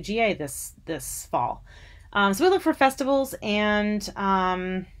Athens at UGA this fall. So we look for festivals, and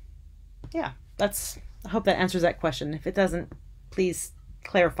yeah, I hope that answers that question. If it doesn't, please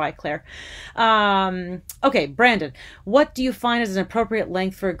clarify, Claire. Okay, Brandon, what do you find as an appropriate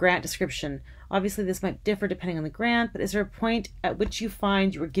length for a grant description? Obviously, this might differ depending on the grant, but is there a point at which you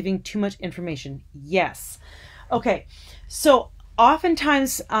find you are giving too much information? Yes. Okay, so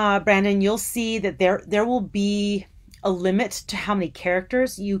oftentimes, Brandon, you'll see that there will be a limit to how many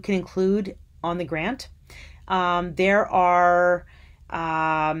characters you can include on the grant. There are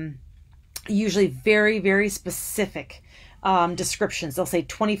usually very, very specific descriptions. They'll say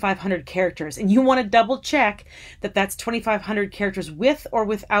 2,500 characters, and you want to double check that that's 2,500 characters with or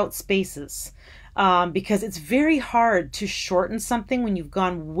without spaces, because it's very hard to shorten something when you've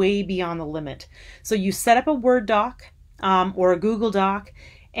gone way beyond the limit. So you set up a Word doc or a Google Doc,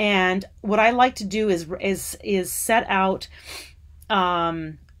 and what I like to do is set out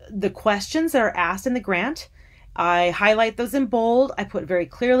the questions that are asked in the grant. I highlight those in bold. I put very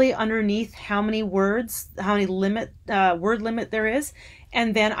clearly underneath how many words, how many word limit there is,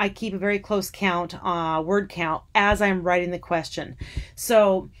 and then I keep a very close count, word count, as I'm writing the question.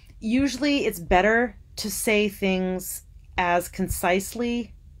 So usually it's better to say things as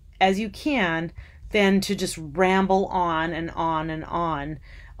concisely as you can than to just ramble on and on and on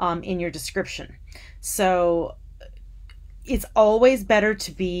in your description. So it's always better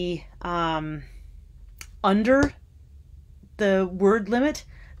to be under the word limit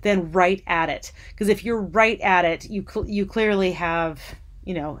than right at it, because if you're right at it, you clearly have,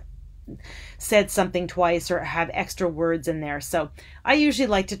 you know, said something twice or have extra words in there. So I usually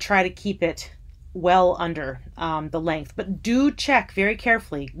like to try to keep it well under the length, but do check very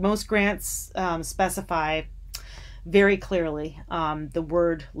carefully. Most grants specify very clearly the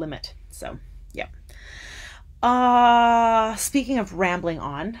word limit. So yeah. Speaking of rambling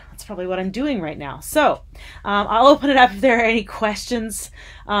on, that's probably what I'm doing right now. So I'll open it up if there are any questions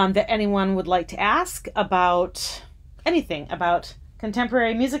that anyone would like to ask about anything about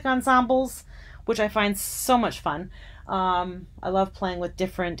contemporary music ensembles, which I find so much fun. I love playing with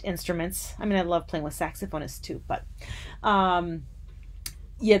different instruments. I mean, I love playing with saxophonists too, but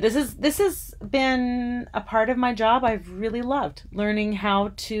yeah, this has been a part of my job I've really loved, learning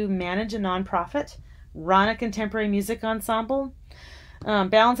how to manage a nonprofit, run a contemporary music ensemble,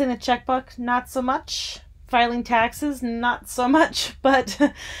 balancing the checkbook, not so much, filing taxes, not so much, but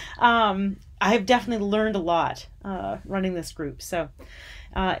I've definitely learned a lot running this group. So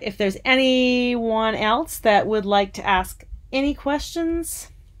if there's anyone else that would like to ask any questions,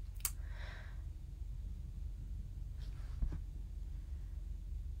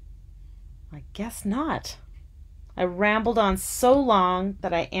 I guess not. I rambled on so long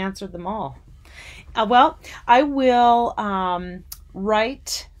that I answered them all. Well, I will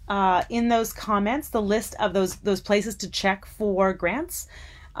write in those comments the list of those places to check for grants.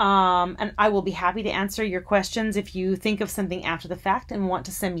 And I will be happy to answer your questions if you think of something after the fact and want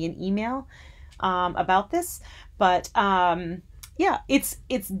to send me an email about this. But yeah, it's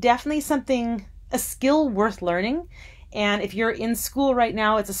definitely a skill worth learning. And if you're in school right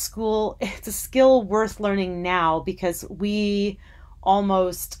now, it's a skill worth learning now, because we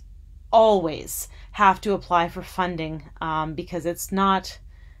almost always have to apply for funding, because it's not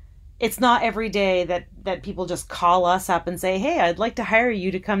every day that people just call us up and say, hey, I'd like to hire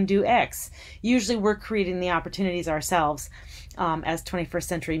you to come do X. Usually we're creating the opportunities ourselves as 21st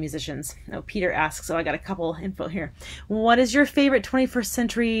century musicians. Oh, Peter asks, so I got a couple info here. What is your favorite 21st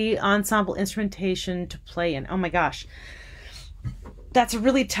century ensemble instrumentation to play in? Oh my gosh, that's a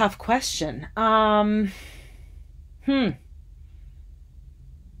really tough question.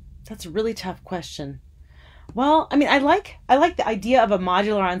 That's a really tough question. Well, I mean, I like the idea of a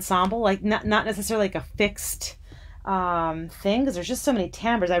modular ensemble, like not necessarily like a fixed thing, because there's just so many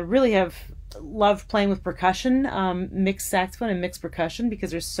timbres. I really have loved playing with percussion, mixed saxophone and mixed percussion,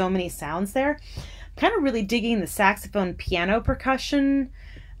 because there's so many sounds there. I'm kind of really digging the saxophone piano percussion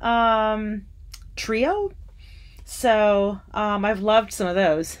trio. So I've loved some of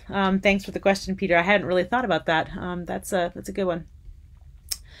those. Thanks for the question, Peter. I hadn't really thought about that. That's a good one.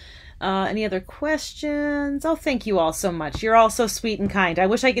 Any other questions? Oh, thank you all so much. You're all so sweet and kind. I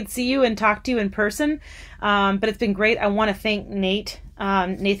wish I could see you and talk to you in person, but it's been great. I want to thank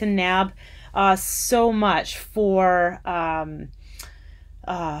Nathan Nab, so much for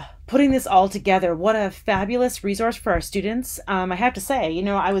putting this all together. What a fabulous resource for our students. I have to say, you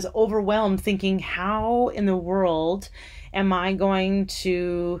know, I was overwhelmed thinking, how in the world am I going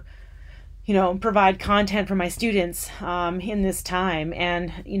to, you know, provide content for my students in this time?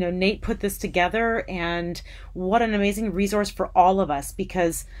 And, you know, Nate put this together, and what an amazing resource for all of us,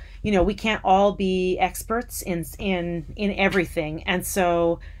 because, you know, we can't all be experts in everything. And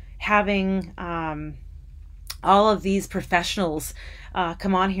so having all of these professionals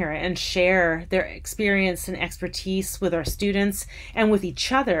come on here and share their experience and expertise with our students and with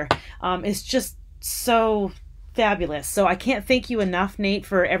each other is just so fabulous. So I can't thank you enough, Nate,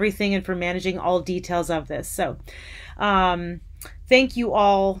 for everything and for managing all details of this. So thank you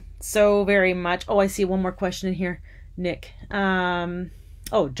all so very much. Oh, I see one more question in here, Nick.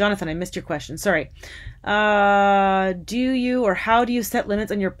 Oh, Jonathan, I missed your question. Sorry. Do you or how do you set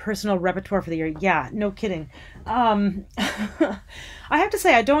limits on your personal repertoire for the year? Yeah, no kidding. I have to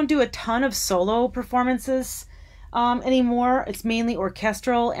say I don't do a ton of solo performances anymore. It's mainly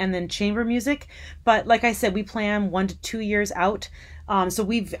orchestral and then chamber music. But like I said, we plan 1 to 2 years out.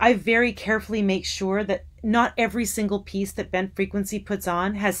 So I very carefully make sure that not every single piece that Bent Frequency puts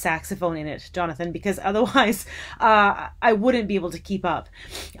on has saxophone in it, Jonathan, because otherwise I wouldn't be able to keep up.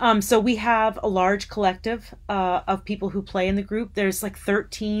 So we have a large collective of people who play in the group. There's like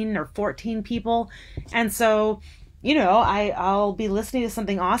 13 or 14 people. And so, you know, I'll be listening to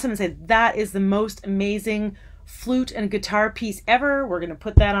something awesome and say, that is the most amazing flute and guitar piece ever. We're going to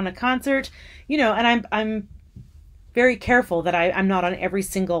put that on a concert, you know, and I'm very careful that I'm not on every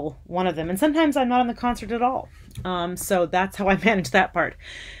single one of them. And sometimes I'm not on the concert at all. So that's how I manage that part.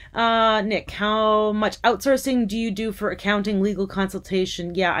 Nick, how much outsourcing do you do for accounting, legal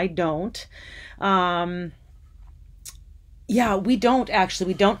consultation? Yeah, I don't. Yeah, we don't actually.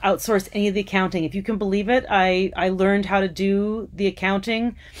 We don't outsource any of the accounting. If you can believe it, I learned how to do the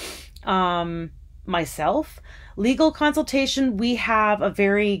accounting myself. Legal consultation, we have a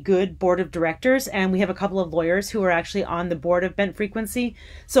very good board of directors, and we have a couple of lawyers who are actually on the board of Bent Frequency.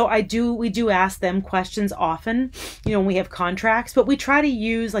 So we do ask them questions often, you know, when we have contracts, but we try to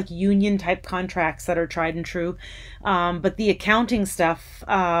use like union type contracts that are tried and true. But the accounting stuff,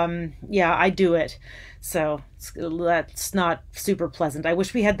 yeah, I do it. So that's not super pleasant. I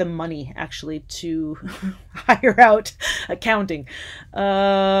wish we had the money actually to hire out accounting.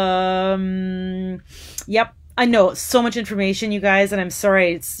 Yep. I know so much information, you guys, and I'm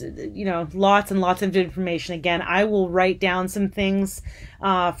sorry. It's, you know, lots and lots of information. Again, I will write down some things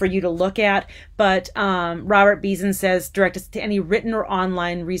for you to look at. But Robert Beeson says, direct us to any written or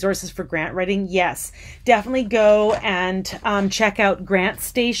online resources for grant writing. Yes, definitely go and check out Grant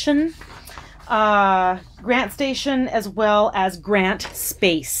Station. As well as Grant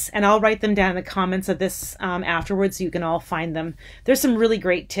Space, and I'll write them down in the comments of this afterwards so you can all find them. There's some really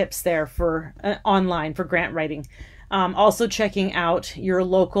great tips there for online for grant writing. Also checking out your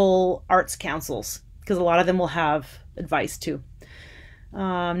local arts councils, because a lot of them will have advice too.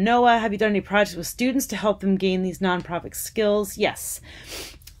 Noah, have you done any projects with students to help them gain these nonprofit skills? Yes.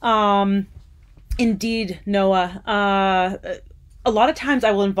 Indeed, Noah. A lot of times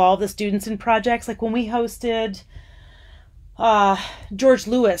I will involve the students in projects. Like when we hosted George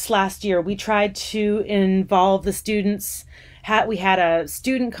Lewis last year, we tried to involve the students. We had a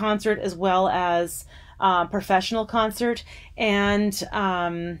student concert as well as professional concert. And,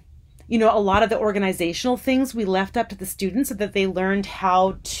 you know, a lot of the organizational things we left up to the students so that they learned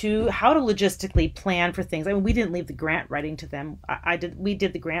how to logistically plan for things. I mean, we didn't leave the grant writing to them. We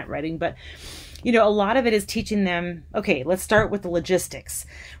did the grant writing, but you know, a lot of it is teaching them, okay, let's start with the logistics,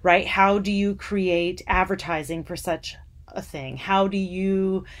 right? How do you create advertising for such a thing? How do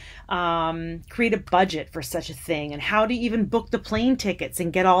you create a budget for such a thing? And how do you even book the plane tickets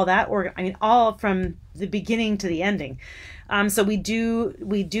and get all that, all from the beginning to the ending. So we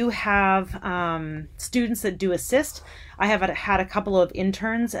do have students that do assist. I have had a couple of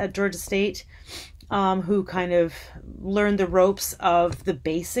interns at Georgia State who kind of learned the ropes of the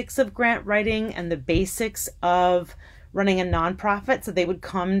basics of grant writing and the basics of running a nonprofit. So they would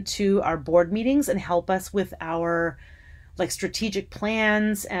come to our board meetings and help us with our like strategic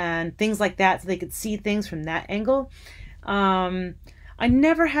plans and things like that, so they could see things from that angle. I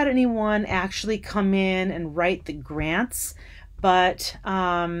never had anyone actually come in and write the grants, but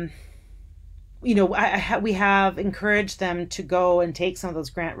you know, we have encouraged them to go and take some of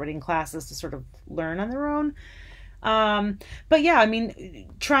those grant writing classes to sort of learn on their own. But yeah, I mean,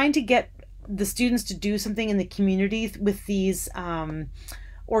 trying to get the students to do something in the community with these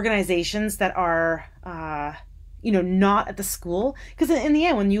organizations that are, you know, not at the school. Because in the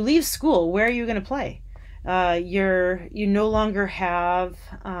end, when you leave school, where are you going to play? You no longer have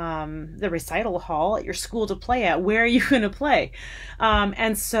the recital hall at your school to play at. Where are you going to play?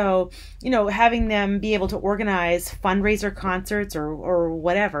 And so, you know, having them be able to organize fundraiser concerts or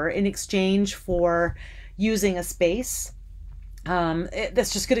whatever in exchange for using a space,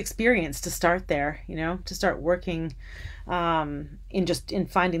 that's just good experience to start there, you know, to start working in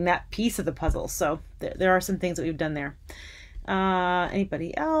finding that piece of the puzzle. So there are some things that we've done there.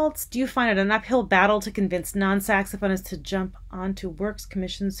 Anybody else? Do you find it an uphill battle to convince non-saxophonists to jump onto works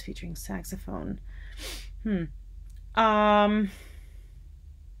commissions featuring saxophone?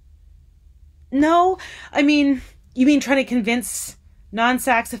 No, I mean, you mean trying to convince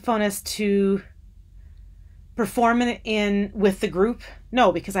non-saxophonists to perform in with the group?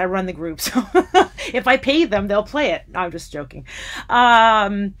 No, because I run the group. So if I pay them, they'll play it. No, I'm just joking.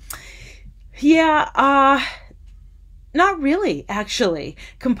 Yeah, not really, actually.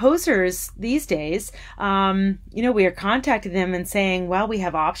 Composers these days, we are contacting them and saying, well, we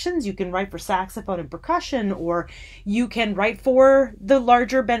have options. You can write for saxophone and percussion, or you can write for the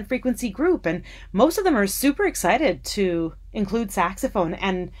larger bent frequency group. And most of them are super excited to include saxophone.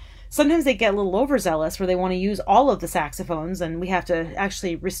 And sometimes they get a little overzealous where they want to use all of the saxophones, and we have to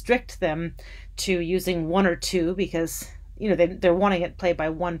actually restrict them to using one or two because they're wanting it played by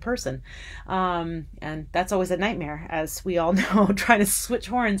one person. And that's always a nightmare, as we all know, trying to switch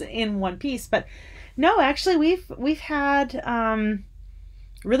horns in one piece. But no, actually, we've had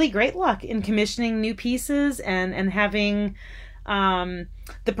really great luck in commissioning new pieces and having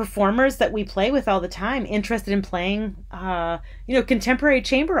the performers that we play with all the time interested in playing, contemporary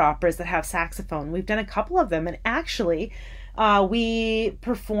chamber operas that have saxophone. We've done a couple of them, and actually, we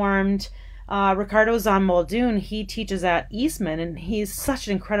performed Ricardo Zahn Muldoon. He teaches at Eastman, and he's such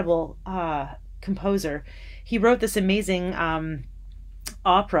an incredible composer. He wrote this amazing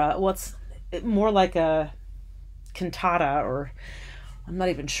opera. Well, it's more like a cantata, or I'm not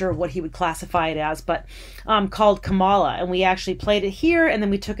even sure what he would classify it as, but called Kamala. And we actually played it here, and then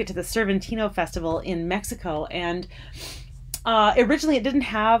we took it to the Cervantino Festival in Mexico. And originally it didn't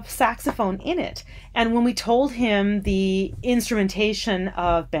have saxophone in it. And when we told him the instrumentation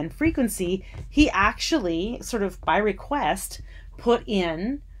of bent frequency, he actually, sort of by request, put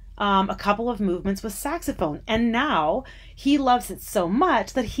in a couple of movements with saxophone. And now he loves it so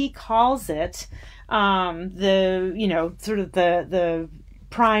much that he calls it the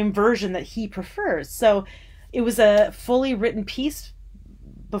prime version that he prefers. So it was a fully written piece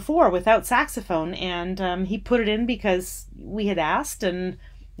before without saxophone, and he put it in because we had asked, and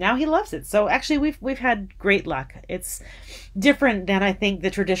now he loves it. So actually we've had great luck. It's different than, I think, the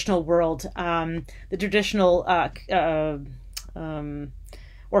traditional world, the traditional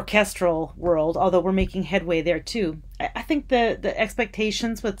orchestral world, although we're making headway there too. I think the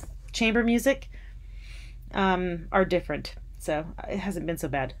expectations with chamber music are different, so it hasn't been so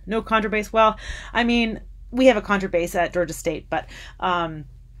bad. No contrabass. Well, I mean, we have a contrabass at Georgia State, but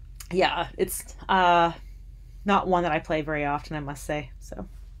yeah, it's not one that I play very often, I must say. So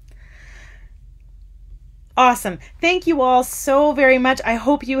awesome. Thank you all so very much. I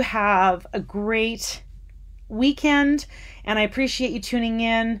hope you have a great weekend, and I appreciate you tuning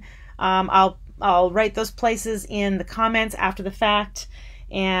in. I'll write those places in the comments after the fact.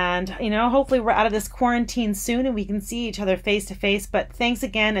 And, hopefully we're out of this quarantine soon and we can see each other face to face. But thanks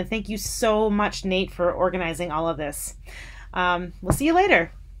again, and thank you so much, Nate, for organizing all of this. We'll see you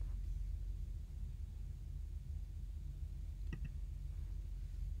later.